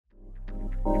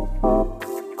Welcome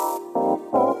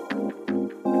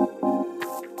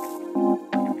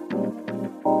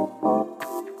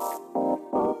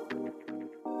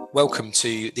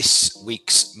to this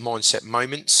week's Mindset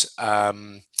Moments.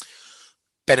 Ben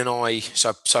and I,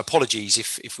 so apologies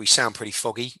if we sound pretty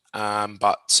foggy,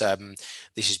 but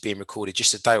this is being recorded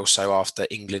just a day or so after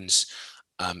England's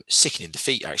sickening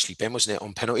defeat, actually, Ben, wasn't it,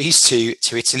 on penalties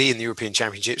to Italy in the European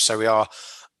Championship. So we are,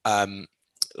 I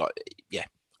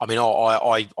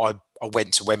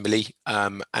went to Wembley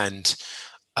and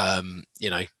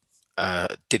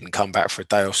didn't come back for a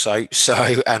day or so.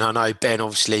 And I know Ben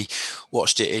obviously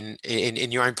watched it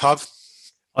in your own pub.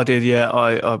 I did, yeah.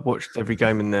 I watched every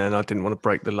game in there, and I didn't want to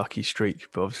break the lucky streak,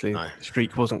 but obviously the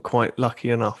streak wasn't quite lucky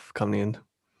enough come the end.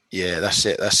 Yeah, that's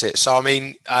it. So I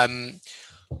mean,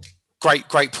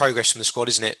 great progress from the squad,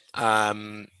 isn't it?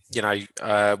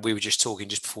 We were just talking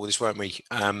just before this, weren't we?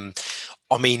 I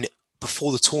mean,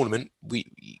 before the tournament, you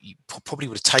probably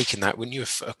would have taken that, wouldn't you?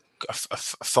 A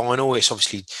final. It's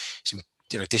obviously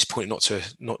disappointing not to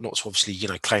obviously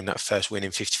claim that first win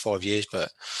in 55 years,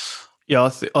 but.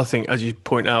 Yeah, I think as you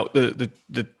point out, the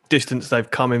distance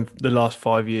they've come in the last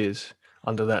 5 years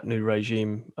under that new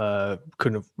regime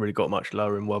couldn't have really got much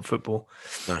lower in world football.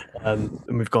 No. And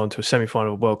we've gone to a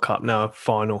semi-final of World Cup, now a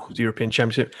final of the European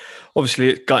Championship.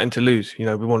 Obviously, it's gutting to lose. We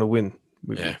want to win.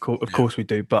 Of course we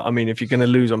do. But I mean, if you're going to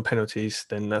lose on penalties,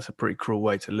 then that's a pretty cruel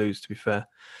way to lose, to be fair.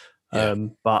 Yeah.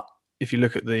 But if you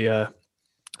look at the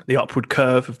upward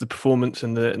curve of the performance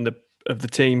and of the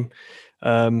team.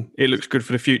 It looks good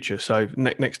for the future. So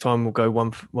next time we'll go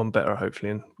one better,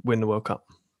 hopefully, and win the World Cup.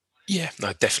 Yeah,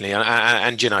 no, definitely. And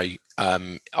I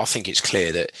think it's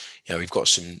clear that we've got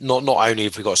some. Not only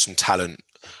have we got some talent,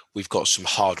 we've got some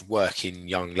hard-working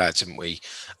young lads, haven't we?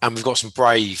 And we've got some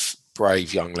brave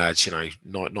young lads.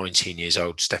 19 years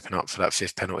old, stepping up for that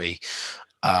fifth penalty.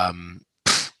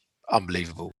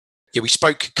 Unbelievable. Yeah, we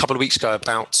spoke a couple of weeks ago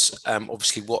about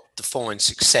obviously what defines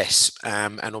success,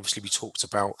 and obviously we talked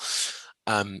about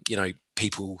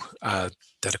people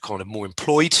that are kind of more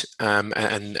employed, and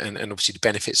obviously the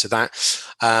benefits of that.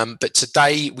 But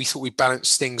today we thought we'd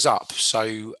balance things up.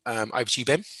 So over to you,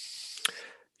 Ben.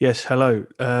 Yes, hello.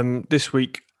 This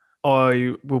week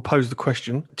I will pose the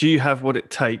question: do you have what it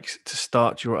takes to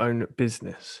start your own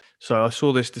business? So I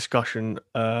saw this discussion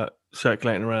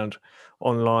circulating around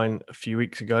online a few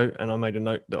weeks ago, and I made a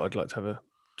note that I'd like to have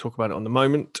talk about it on the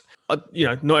moment.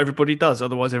 Not everybody does,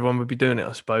 otherwise everyone would be doing it,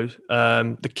 I suppose.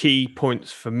 The key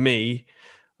points for me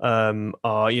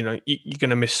are, you're going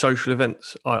to miss social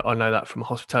events. I know that from a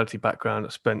hospitality background. I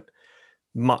spent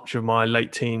much of my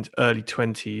late teens, early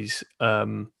 20s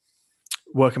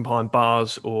working behind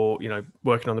bars or,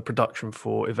 working on the production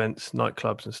for events,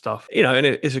 nightclubs and stuff. And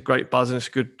it's a great buzz and it's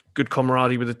good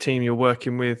camaraderie with the team you're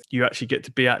working with. You actually get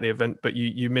to be at the event, but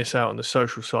you miss out on the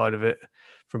social side of it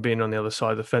from being on the other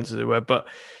side of the fence, as it were. But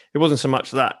it wasn't so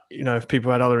much that, if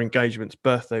people had other engagements,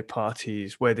 birthday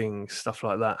parties, weddings, stuff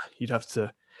like that, you'd have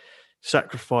to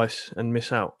sacrifice and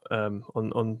miss out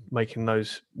on making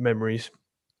those memories.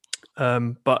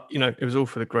 But, it was all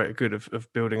for the greater good of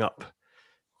building up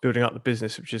the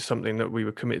business, which is something that we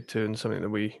were committed to and something that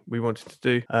we wanted to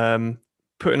do.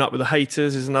 Putting up with the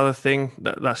haters is another thing.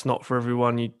 That's not for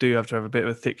everyone. You do have to have a bit of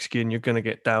a thick skin. You're going to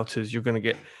get doubters. You're going to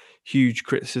get huge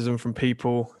criticism from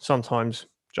people, sometimes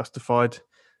justified,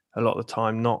 a lot of the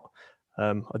time not.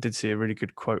 I did see a really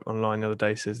good quote online the other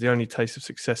day. It says, the only taste of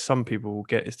success some people will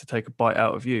get is to take a bite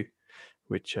out of you,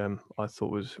 which I thought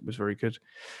was very good.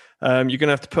 You're going to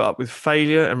have to put up with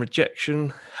failure and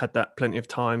rejection. Had that plenty of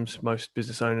times. Most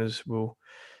business owners will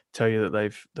tell you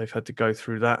that they've had to go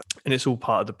through that, and it's all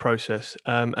part of the process.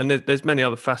 And there's many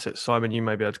other facets. Simon, you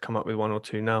may be able to come up with one or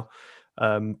two now.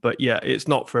 But yeah, it's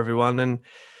not for everyone. And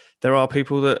there are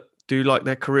people that do like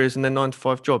their careers and their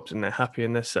 9-to-5 jobs, and they're happy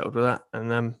and they're settled with that.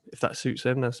 And if that suits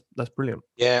them, that's brilliant.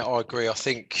 Yeah, I agree. I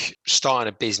think starting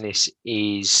a business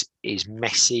is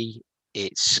messy.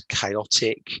 It's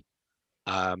chaotic.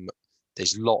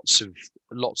 There's lots of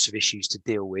issues to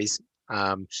deal with.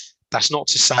 That's not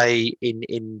to say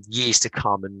in years to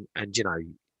come, and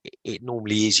it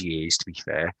normally is years, to be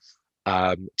fair,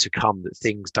 to come, that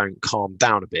things don't calm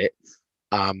down a bit.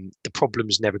 The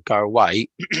problems never go away.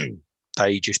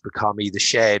 They just become either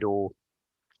shared or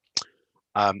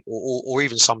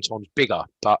even sometimes bigger.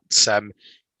 But the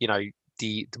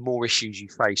more issues you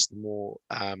face, the more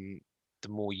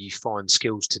you find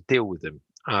skills to deal with them.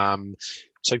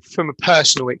 So from a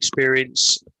personal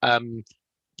experience,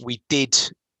 we did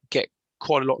get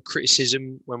quite a lot of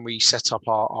criticism when we set up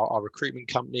our recruitment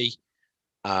company.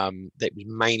 That was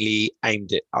mainly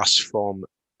aimed at us from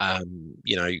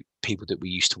people that we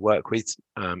used to work with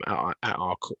at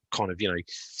our kind of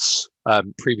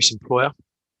previous employer,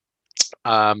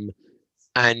 and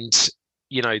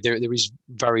there is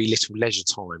very little leisure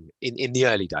time in the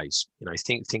early days.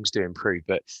 Things do improve,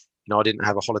 but I didn't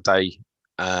have a holiday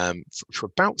for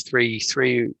about three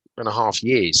and a half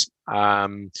years,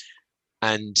 and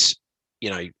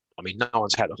I mean, no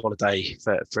one's had a holiday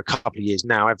for a couple of years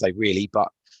now, have they really? But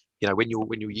when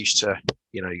you're used to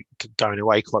going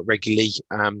away quite regularly,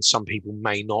 some people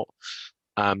may not.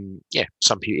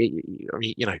 Some people, I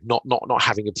mean, not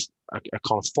having a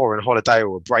kind of foreign holiday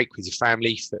or a break with your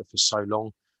family for so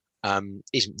long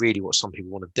isn't really what some people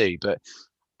want to do. But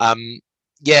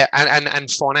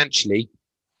and financially,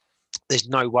 there's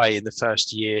no way in the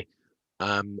first year,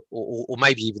 or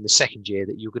maybe even the second year,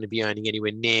 that you're going to be earning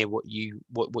anywhere near what you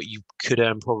could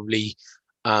earn probably,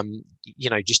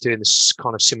 just doing this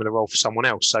kind of similar role for someone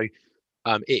else. So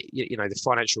the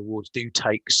financial rewards do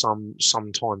take some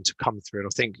time to come through. And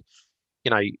I think,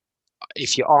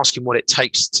 if you're asking what it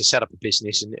takes to set up a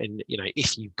business, and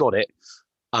if you've got it,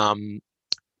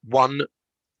 one,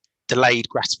 delayed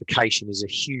gratification is a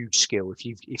huge skill. If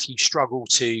you struggle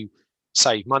to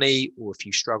save money, or if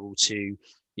you struggle to,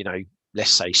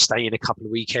 let's say, stay in a couple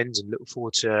of weekends and look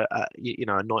forward to a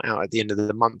night out at the end of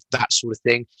the month, that sort of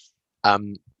thing,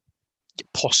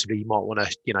 possibly you might want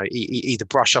to either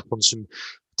brush up on some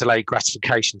delayed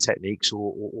gratification techniques,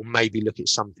 or maybe look at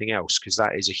something else, because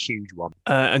that is a huge one.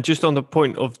 And just on the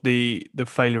point of the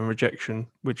failure and rejection,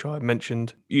 which I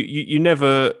mentioned, you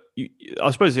never.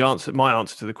 I suppose my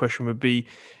answer to the question would be,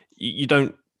 you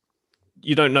don't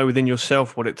know within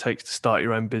yourself what it takes to start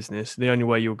your own business. The only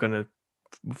way you're going to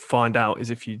find out is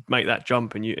if you make that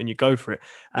jump and you go for it.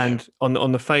 And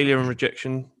on the failure and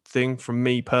rejection thing, from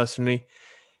me personally,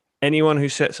 anyone who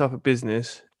sets up a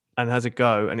business and has a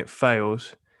go and it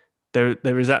fails,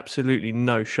 there is absolutely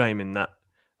no shame in that.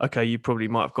 Okay, you probably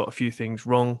might have got a few things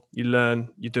wrong. You learn,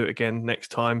 you do it again next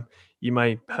time. You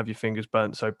may have your fingers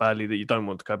burnt so badly that you don't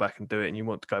want to go back and do it, and you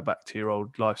want to go back to your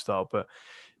old lifestyle. But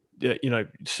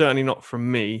certainly not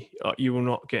from me. You will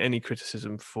not get any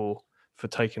criticism for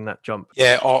taking that jump.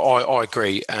 Yeah, I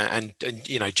agree. And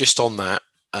just on that,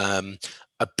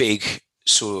 a big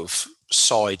sort of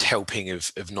side helping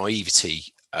of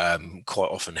naivety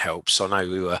quite often helps. I know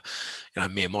we were,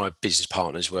 me and my business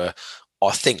partners were,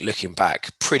 I think, looking back,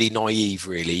 pretty naive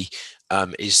really,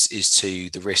 is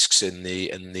to the risks and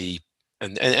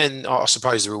I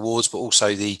suppose the rewards, but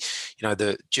also the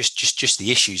just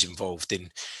the issues involved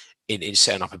in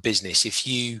setting up a business. If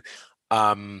you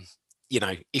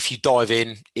if you dive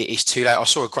in, it is too late. I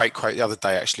saw a great quote the other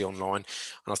day actually online,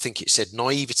 and I think it said,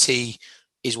 naivety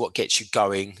is what gets you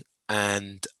going,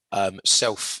 and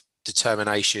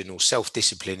self-determination or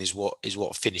self-discipline is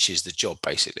what finishes the job,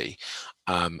 basically.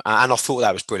 And I thought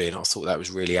that was brilliant. I thought that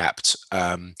was really apt.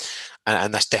 And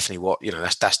that's definitely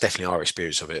that's definitely our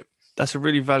experience of it. That's a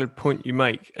really valid point you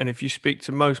make. And if you speak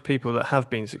to most people that have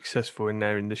been successful in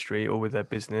their industry or with their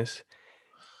business,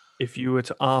 if you were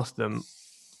to ask them,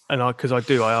 and I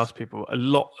ask people, a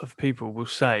lot of people will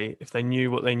say if they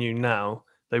knew what they knew now,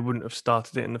 they wouldn't have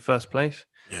started it in the first place.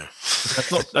 Yeah.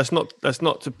 That's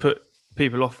not to put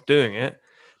people off doing it,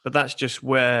 but that's just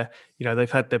where,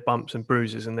 they've had their bumps and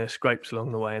bruises and their scrapes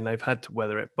along the way, and they've had to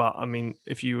weather it. But I mean,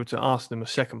 if you were to ask them a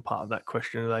second part of that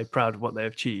question, are they proud of what they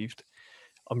achieved?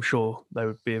 I'm sure they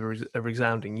would be a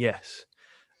resounding yes.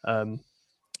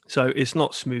 So it's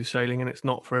not smooth sailing, and it's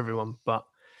not for everyone. But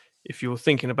if you're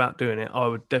thinking about doing it, I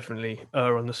would definitely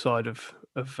err on the side of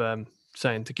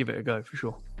saying to give it a go, for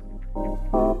sure.